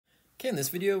Okay, in this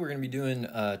video, we're going to be doing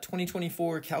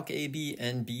 2024 Calc AB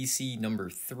and BC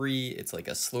number 3. It's like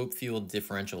a slope field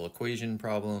differential equation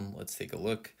problem. Let's take a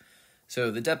look. So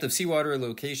the depth of seawater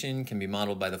location can be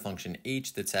modeled by the function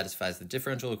h that satisfies the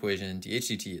differential equation.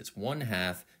 dH dt is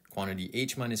 1/2 quantity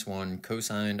h minus 1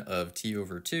 cosine of t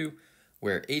over 2,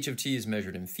 where h of t is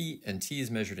measured in feet and t is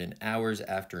measured in hours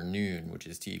after noon, which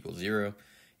is t equals 0.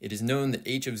 It is known that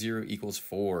h of 0 equals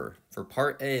 4. For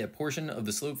part A, a portion of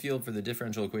the slope field for the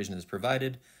differential equation is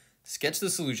provided. Sketch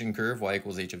the solution curve, y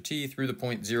equals h of t, through the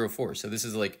point 0, 4. So this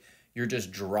is like you're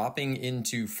just dropping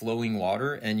into flowing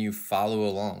water and you follow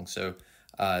along. So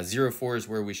 0, 4 is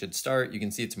where we should start. You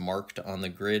can see it's marked on the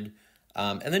grid.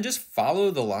 And then just follow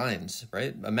the lines,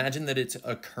 right? Imagine that it's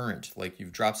a current, like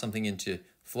you've dropped something into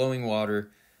flowing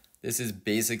water. This is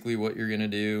basically what you're going to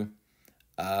do.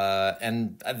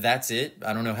 And that's it.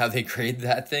 I don't know how they grade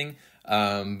that thing,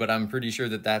 but I'm pretty sure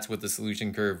that that's what the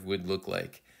solution curve would look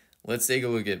like. Let's take a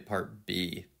look at part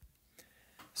B.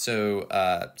 So,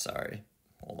 sorry,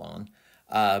 hold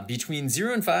on. Between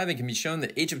 0 and 5, it can be shown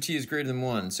that h of t is greater than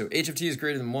 1. So h of t is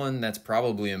greater than 1, that's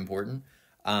probably important.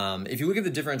 If you look at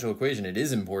the differential equation, it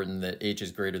is important that h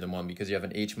is greater than 1 because you have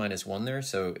an h minus 1 there.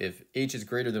 So if h is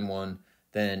greater than 1,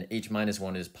 then h minus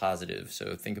 1 is positive.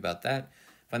 So think about that.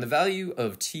 Find the value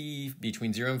of t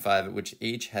between 0 and 5 at which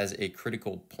h has a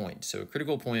critical point. So a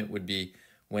critical point would be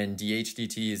when dH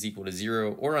dt is equal to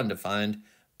 0 or undefined,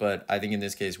 but I think in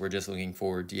this case we're just looking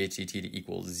for dH dt to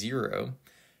equal 0.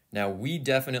 Now we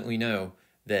definitely know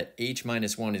that h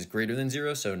minus 1 is greater than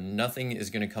 0, so nothing is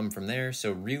going to come from there.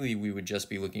 So really we would just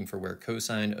be looking for where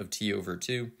cosine of t over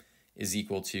 2 is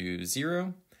equal to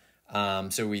 0.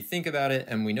 So we think about it,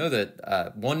 and we know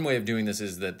that one way of doing this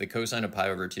is that the cosine of pi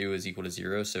over 2 is equal to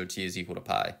 0, so t is equal to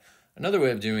pi. Another way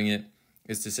of doing it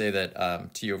is to say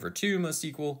that t over 2 must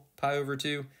equal pi over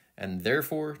 2, and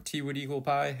therefore t would equal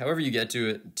pi. However you get to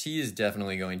it, t is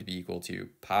definitely going to be equal to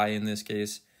pi in this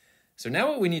case. So now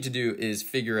what we need to do is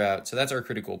figure out, so that's our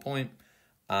critical point,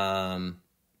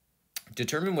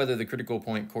 determine whether the critical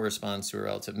point corresponds to a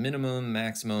relative minimum,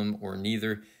 maximum, or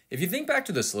neither. If you think back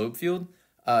to the slope field,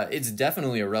 it's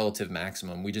definitely a relative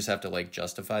maximum. We just have to like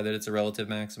justify that it's a relative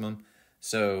maximum.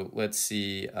 So let's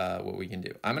see what we can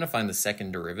do. I'm going to find the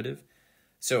second derivative.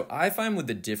 So I find with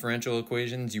the differential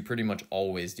equations, you pretty much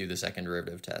always do the second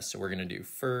derivative test. So we're going to do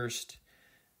first,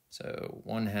 so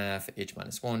 1/2 h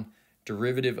minus 1,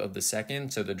 derivative of the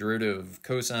second. So the derivative of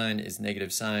cosine is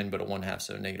negative sine, but a 1/2,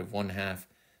 so negative 1/2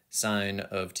 sine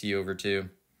of t over 2.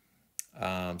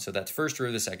 So that's first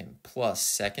derivative of the second plus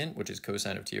second, which is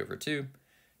cosine of t over 2.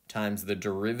 Times the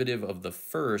derivative of the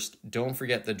first. Don't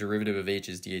forget the derivative of h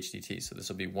is dH dt, so this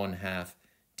will be 1/2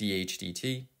 dH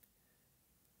dt.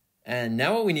 And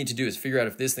now what we need to do is figure out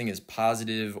if this thing is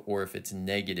positive or if it's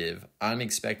negative. I'm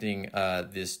expecting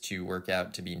this to work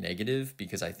out to be negative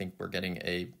because I think we're getting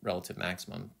a relative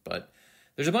maximum. But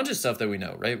there's a bunch of stuff that we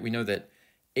know, right? We know that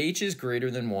h is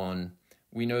greater than 1.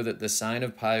 We know that the sine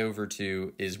of pi over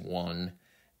 2 is 1.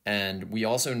 And we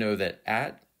also know that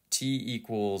at t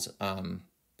equals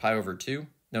pi over 2,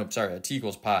 no, sorry, at t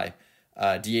equals pi,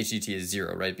 dH dt is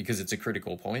 0, right? Because it's a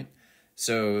critical point.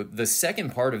 So the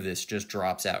second part of this just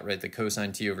drops out, right? The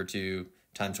cosine t over 2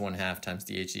 times 1/2 times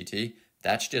dH dt,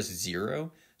 that's just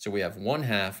 0. So we have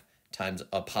 1/2 times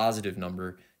a positive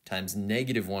number times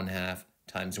negative 1/2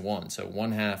 times 1. So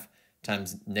 1/2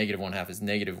 times negative 1/2 is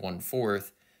negative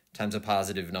 1/4 times a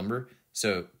positive number.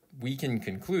 So we can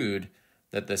conclude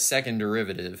that the second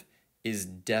derivative is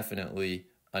definitely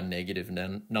a negative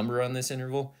number on this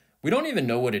interval. We don't even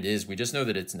know what it is. We just know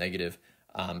that it's negative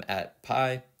at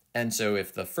pi. And so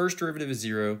if the first derivative is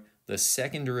 0, the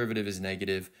second derivative is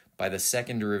negative, by the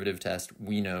second derivative test,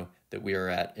 we know that we are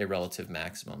at a relative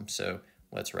maximum. So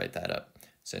let's write that up.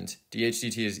 Since dH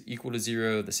dt is equal to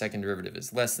 0, the second derivative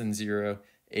is less than 0,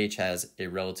 h has a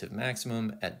relative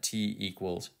maximum at t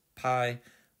equals pi.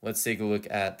 Let's take a look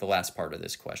at the last part of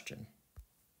this question.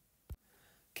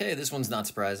 Okay, this one's not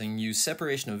surprising. Use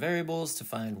separation of variables to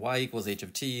find y equals h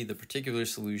of t, the particular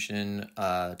solution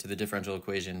to the differential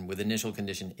equation with initial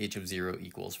condition h of 0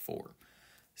 equals 4.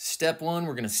 Step 1,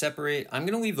 we're going to separate. I'm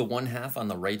going to leave the 1/2 on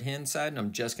the right-hand side, and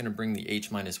I'm just going to bring the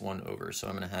h minus 1 over. So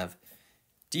I'm going to have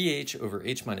dh over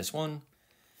h minus 1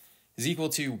 is equal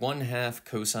to 1/2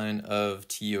 cosine of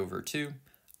t over 2.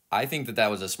 I think that that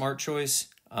was a smart choice.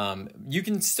 You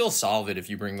can still solve it if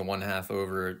you bring the 1/2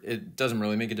 over. It doesn't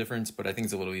really make a difference, but I think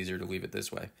it's a little easier to leave it this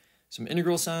way. Some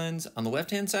integral signs. On the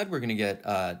left-hand side, we're going to get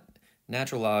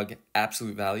natural log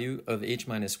absolute value of h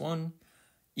minus 1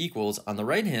 equals, on the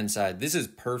right-hand side, this is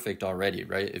perfect already,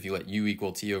 right? If you let u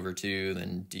equal t over 2,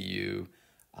 then du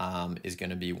is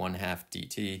going to be 1/2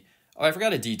 dt. Oh, I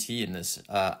forgot a dt in this.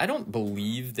 I don't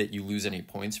believe that you lose any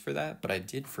points for that, but I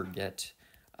did forget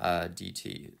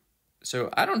dt. So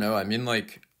I don't know. I mean,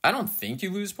 like, I don't think you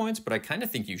lose points, but I kind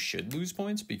of think you should lose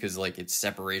points because, like, it's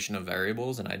separation of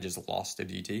variables, and I just lost a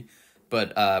dt.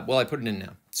 But, well, I put it in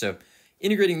now. So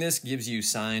integrating this gives you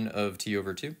sine of t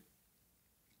over 2.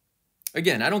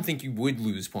 Again, I don't think you would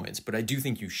lose points, but I do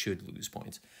think you should lose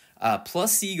points.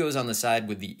 Plus c goes on the side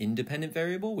with the independent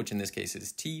variable, which in this case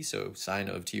is t, so sine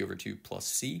of t over 2 plus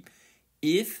c.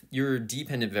 If your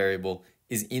dependent variable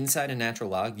is inside a natural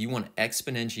log, you want to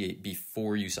exponentiate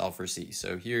before you solve for c.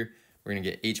 So here we're going to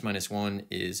get h minus 1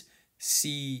 is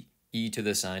c e to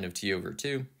the sine of t over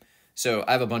 2. So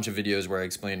I have a bunch of videos where I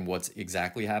explain what's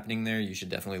exactly happening there. You should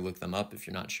definitely look them up if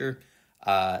you're not sure.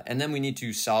 And then we need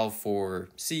to solve for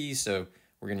c, so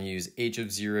we're going to use h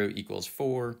of 0 equals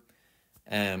 4,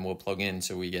 and we'll plug in,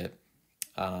 so we get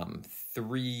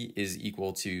 3 is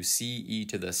equal to c e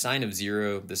to the sine of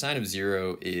 0. The sine of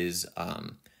 0 is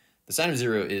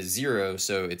 0,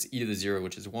 so it's e to the 0,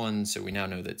 which is 1, so we now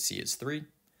know that c is 3.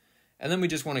 And then we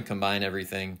just want to combine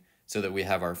everything so that we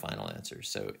have our final answer.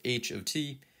 So h of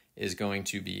t is going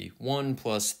to be 1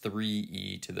 plus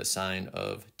 3e to the sine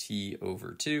of t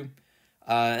over 2.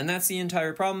 And that's the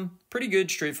entire problem. Pretty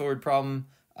good, straightforward problem.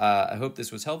 I hope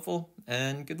this was helpful,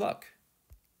 and good luck.